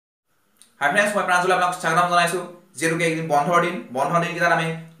হাই friends মই প্ৰাঞ্জল আপোনাক স্বাগতম জনাইছোঁ যিহেতুকে এইদিন বন্ধৰ দিন কেইটাত আমি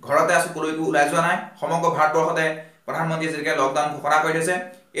ঘৰতে আছোঁ কলৈকো ওলাই যোৱা নাই সমগ্ৰ ভাৰতবৰ্ষতে প্ৰধানমন্ত্ৰীয়ে যেনেকৈ লকডাউন ঘোষণা কৰি দিছে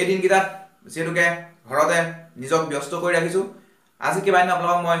এই দিনকেইটাত যিহেতুকে ঘৰতে নিজক ব্যস্ত কৰি ৰাখিছোঁ আজি কিবা দিন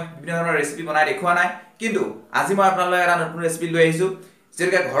আপোনালোকক মই বিভিন্ন ধৰণৰ ৰেচিপি বনাই দেখুওৱা নাই কিন্তু আজি মই আপোনালোকক এটা নতুন ৰেচিপি লৈ আহিছোঁ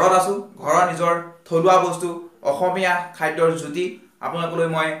যিহেতুকে ঘৰত আছোঁ ঘৰৰ নিজৰ থলুৱা বস্তু অসমীয়া খাদ্যৰ জুতি আপোনালোকলৈ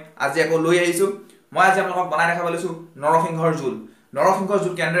মই আজি আকৌ লৈ আহিছোঁ মই আজি আপোনালোকক বনাই দেখাব লৈছোঁ নৰসিংহৰ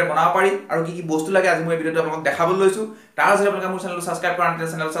জোল কেনেদৰে বনাব পাৰি আৰু কি কি বস্তু লাগে আজি মই এই ভিডিঅ'টো আপোনালোকক দেখাবলৈ লৈছোঁ তাৰ যদি আপোনালোকে মোৰ চেনেলটো ছাবস্ক্ৰাইব কৰা নাই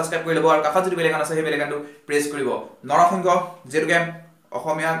চেনেলটো ছাবস্ক্ৰাইব কৰি ল'ব আৰু কাষত যদি বেল আইকন আছে সেই বেল আইকনটো প্ৰেছ কৰিব নৰসিংহ যিহেতুকে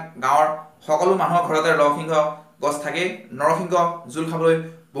অসমীয়া গাঁৱৰ সকলো মানুহৰ ঘৰতে নৰসিংহ গছ থাকেই নৰসিংহ জোল খাবলৈ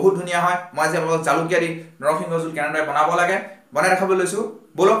বহুত ধুনীয়া হয় মই আজি আপোনালোকক জালুকীয়া দি নৰসিংহ জোল কেনেদৰে বনাব লাগে বনাই দেখাবলৈ লৈছোঁ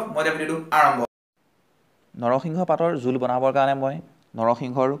বলক মই এতিয়া ভিডিঅ'টো আৰম্ভ নৰসিংহ পাতৰ জোল বনাবৰ কাৰণে মই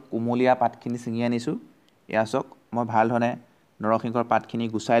নৰসিংহৰ কুমলীয়া পাতখিনি ছিঙি আনিছোঁ এয়া চাওক মই ভাল ধৰণে নৰসিংহৰ পাতখিনি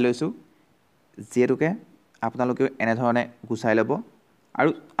গুচাই লৈছোঁ যিহেতুকে আপোনালোকেও এনেধৰণে গুচাই ল'ব আৰু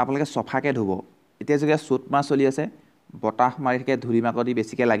আপোনালোকে চফাকৈ ধুব এতিয়া যেতিয়া চ'ত মাহ চলি আছে বতাহ মাৰি থাকে ধূলি মাকতি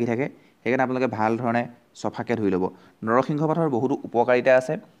বেছিকৈ লাগি থাকে সেইকাৰণে আপোনালোকে ভাল ধৰণে চফাকৈ ধুই ল'ব নৰসিংহ পাতৰ বহুতো উপকাৰিতা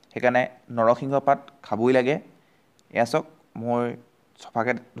আছে সেইকাৰণে নৰসিংহ পাত খাবই লাগে এয়া চাওক মই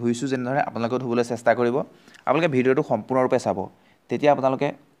চফাকৈ ধুইছোঁ যেনেধৰণে আপোনালোকেও ধুবলৈ চেষ্টা কৰিব আপোনালোকে ভিডিঅ'টো সম্পূৰ্ণৰূপে চাব তেতিয়া আপোনালোকে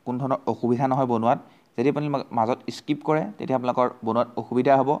কোনো ধৰণৰ অসুবিধা নহয় বনোৱাত যদি আপুনি মাজত স্কিপ কৰে তেতিয়া আপোনালোকৰ বনোৱাত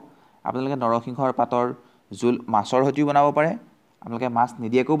অসুবিধা হ'ব আপোনালোকে নৰসিংহৰ পাতৰ জোল মাছৰ সৈতেও বনাব পাৰে আপোনালোকে মাছ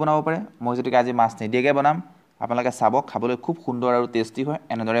নিদিয়াকৈও বনাব পাৰে মই যিহেতুকে আজি মাছ নিদিয়াকৈ বনাম আপোনালোকে চাব খাবলৈ খুব সুন্দৰ আৰু টেষ্টি হয়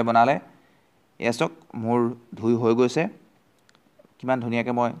এনেদৰে বনালে এয়া চাওক মোৰ ধুই হৈ গৈছে কিমান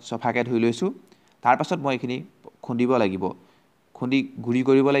ধুনীয়াকৈ মই চফাকৈ ধুই লৈছোঁ তাৰপাছত মই এইখিনি খুন্দিব লাগিব খুন্দি গুড়ি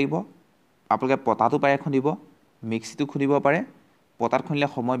কৰিব লাগিব আপোনালোকে পটাটো পাৰে খুন্দিব মিক্সিটো খুন্দিব পাৰে পটাত খুন্দিলে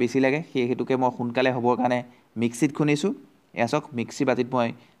সময় বেছি লাগে সেই হেতুকে মই সোনকালে হ'বৰ কাৰণে মিক্সিত খুন্দিছোঁ এয়া চাওক মিক্সি বাতিত মই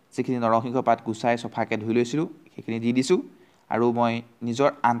যিখিনি নৰসিংহ পাত গুচাই চফাকৈ ধুই লৈছিলোঁ সেইখিনি দি দিছোঁ আৰু মই নিজৰ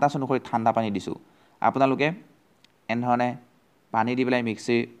আন্দাজ অনুসৰি ঠাণ্ডা পানী দিছোঁ আপোনালোকে এনেধৰণে পানী দি পেলাই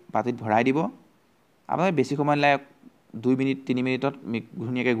মিক্সি বাতিত ভৰাই দিব আপোনালোকে বেছি সময় নালাগে 2 মিনিট 3 মিনিটত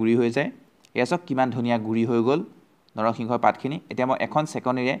ধুনীয়াকৈ গুড়ি হৈ যায় এয়া চাওক কিমান ধুনীয়া গুড়ি হৈ গ'ল নৰসিংহৰ পাতখিনি এতিয়া মই এখন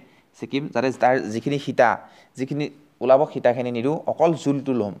চেকনিৰে ছেকিম যাতে তাৰ যিখিনি ওলাব সীতাখিনি নিদিওঁ অকল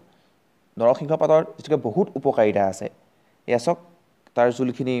জোলটো ল'ম নৰসিংহ পাতৰ যিটোকে বহুত উপকাৰিতা আছে এয়া চাওক তাৰ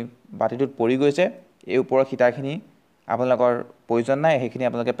জোলখিনি বাতিটোত পৰি গৈছে এই ওপৰৰ সীতাখিনি আপোনালোকৰ প্ৰয়োজন নাই সেইখিনি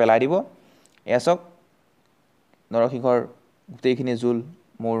আপোনালোকে পেলাই দিব এয়া চাওক নৰসিংহৰ গোটেইখিনি জোল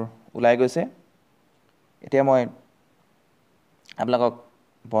মোৰ ওলাই গৈছে এতিয়া মই আপোনালোকক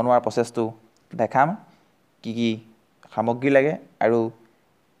বনোৱাৰ প্ৰচেছটো দেখাম কি কি সামগ্ৰী লাগে আৰু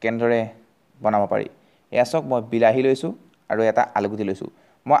কেনেদৰে বনাব পাৰি এয়া চাওক মই বিলাহী লৈছোঁ আৰু এটা আলুগুটি লৈছোঁ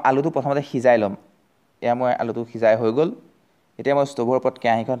মই আলুটো প্ৰথমতে সিজাই ল'ম এয়া মই আলুটো সিজাই হৈ গ'ল এতিয়া মই ষ্ট'ভৰ ওপৰত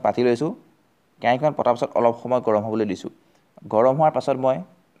কেৰাহীখন পাতি লৈছোঁ কেৰাহীখন পতাৰ পাছত অলপ সময় গৰম হ'বলৈ দিছোঁ গৰম হোৱাৰ পাছত মই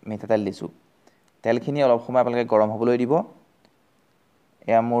মিঠাতেল দিছোঁ তেলখিনি অলপ সময় আপোনালোকে গৰম হ'বলৈ দিব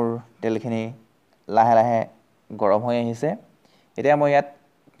এয়া মোৰ তেলখিনি লাহে লাহে গৰম হৈ আহিছে এতিয়া মই ইয়াত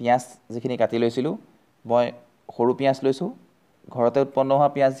পিঁয়াজ যিখিনি কাটি লৈছিলোঁ মই সৰু পিঁয়াজ লৈছোঁ ঘৰতে উৎপন্ন হোৱা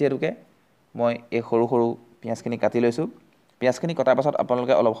পিঁয়াজ যিহেতুকে মই এই সৰু সৰু পিঁয়াজখিনি কাটি লৈছোঁ পিঁয়াজখিনি কটাৰ পাছত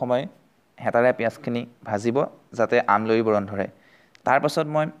আপোনালোকে অলপ সময় হেতাৰে পিঁয়াজখিনি ভাজিব যাতে আমলৰি বৰণ ধৰে তাৰপাছত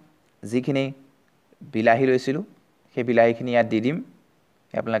মই যিখিনি বিলাহী লৈছিলোঁ সেই বিলাহীখিনি ইয়াত দি দিম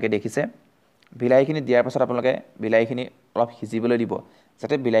আপোনালোকে দেখিছে বিলাহীখিনি দিয়াৰ পাছত আপোনালোকে বিলাহীখিনি অলপ সিজিবলৈ দিব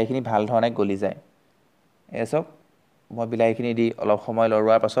যাতে বিলাহীখিনি ভাল ধৰণে গলি যায় এয়া চাওক মই বিলাহীখিনি দি অলপ সময়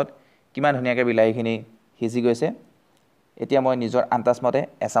লৰোৱাৰ পাছত কিমান ধুনীয়াকৈ বিলাহীখিনি সিজি গৈছে এতিয়া মই নিজৰ আন্দাজমতে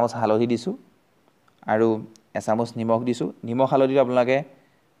এচামুচ হালধি দিছোঁ আৰু এচামুচ নিমখ দিছোঁ নিমখ হালধিটো আপোনালোকে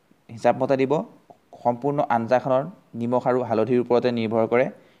হিচাপমতে দিব সম্পূৰ্ণ আঞ্জাখনৰ নিমখ আৰু হালধিৰ ওপৰতে নিৰ্ভৰ কৰে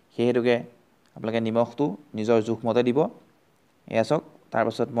সেই হেতুকে আপোনালোকে নিমখটো নিজৰ জোখমতে দিব এয়া চাওক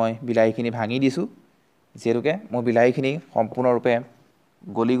তাৰপাছত মই বিলাহীখিনি ভাঙি দিছোঁ যিহেতুকে মোৰ বিলাহীখিনি সম্পূৰ্ণৰূপে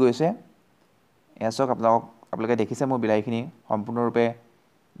গলি গৈছে এয়া চাওক আপোনালোকে দেখিছে মোৰ বিলাহীখিনি সম্পূৰ্ণৰূপে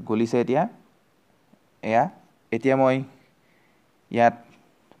গলিছে এতিয়া মই ইয়াত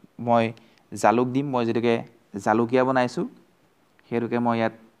জালুক দিম মই যিহেতুকে জালুকীয়া বনাইছোঁ সেইহেতুকে মই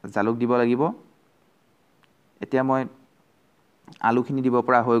ইয়াত জালুক দিব লাগিব এতিয়া মই আলুখিনি দিব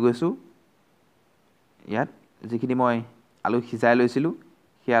পৰা হৈ গৈছোঁ ইয়াত যিখিনি মই আলু সিজাই লৈছিলোঁ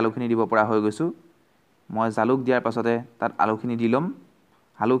সেই আলুখিনি দিব পৰা হৈ গৈছোঁ মই জালুক দিয়াৰ পাছতে তাত আলুখিনি দি ল'ম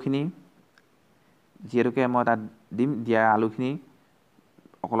আলুখিনি যিহেতুকে মই তাত দিম দিয়া আলুখিনি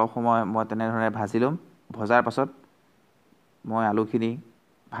অলপ সময় মই তেনেধৰণে ভাজি ল'ম ভজাৰ পাছত মই আলুখিনি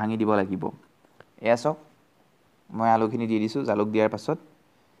ভাঙি দিব লাগিব এয়া চাওক মই আলুখিনি দি দিছোঁ জালুক দিয়াৰ পাছত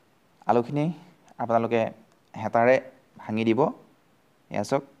আলুখিনি আপোনালোকে হেতাৰে ভাঙি দিব এয়া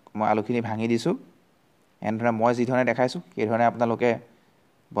চাওক মই আলুখিনি ভাঙি দিছোঁ। এনেধৰণে মই যিধৰণে দেখাইছোঁ সেইধৰণে আপোনালোকে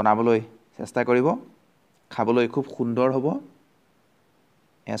বনাবলৈ চেষ্টা কৰিব, খাবলৈ খুব সুন্দৰ হ'ব।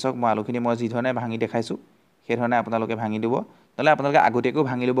 এয়া চাওক মই আলুখিনি মই যিধৰণে ভাঙি দেখাইছোঁ সেইধৰণে আপোনালোকে ভাঙি দিব, নহ'লে আপোনালোকে আগতীয়াকৈও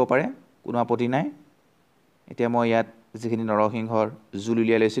ভাঙি ল'ব পাৰে, কোনো আপত্তি নাই। এতিয়া মই ইয়াত যিখিনি নৰসিংহৰ জোল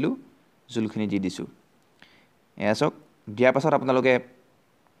উলিয়াই লৈছিলোঁ জোলখিনি দি দিছোঁ। এয়া চাওক দিয়াৰ পাছত আপোনালোকে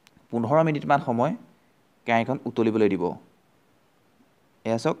 15 মিনিটমান সময় কেৰাহীখন উতলিবলৈ দিব।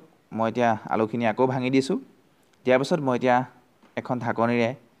 এয়া চাওক মই এতিয়া আলুখিনি আকৌ ভাঙি দিছোঁ। দিয়াৰ পাছত মই এতিয়া এখন ঢাকনিৰে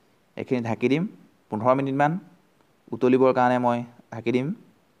এইখিনি ঢাকি দিম। 15 মিনিটমান উতলিবৰ কাৰণে মই ঢাকি দিম।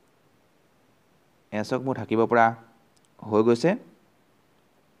 এয়া চাওক মোৰ ঢাকিব পৰা হৈ গৈছে।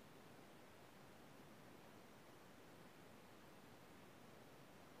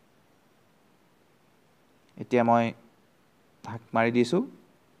 এতিয়া মই ঢাক মাৰি দিছোঁ।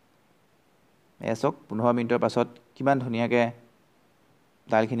 এয়া চাওক 15 মিনিটৰ পাছত কিমান ধুনীয়াকৈ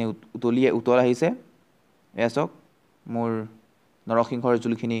দাইলখিনি উতল আহিছে। এয়া চাওক মোৰ নৰসিংহৰ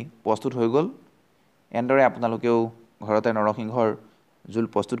জোলখিনি প্ৰস্তুত হৈ গ'ল। এনেদৰে আপোনালোকেও ঘৰতে নৰসিংহৰ জোল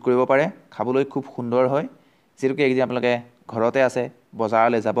প্ৰস্তুত কৰিব পাৰে, খাবলৈ খুব সুন্দৰ হয়। যিহেতুকে এইকেইদিন আপোনালোকে ঘৰতে আছে,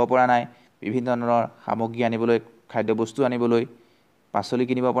 বজাৰলৈ যাব পৰা নাই, বিভিন্ন ধৰণৰ সামগ্ৰী আনিবলৈ, খাদ্যবস্তু আনিবলৈ পাচলি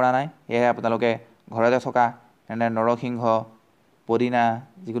কিনিব পৰা নাই, সেয়েহে আপোনালোকে ঘৰতে থকা এনে নৰসিংহ, পদিনা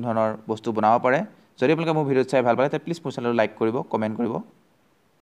যিকোনো ধৰণৰ বস্তু বনাব পাৰে। যদি আপোনালোকে মোৰ ভিডিঅ'ত চাই ভাল পায় তেতিয়া প্লিজ মোৰ চেনেলটো লাইক কৰিব, কমেণ্ট কৰিব।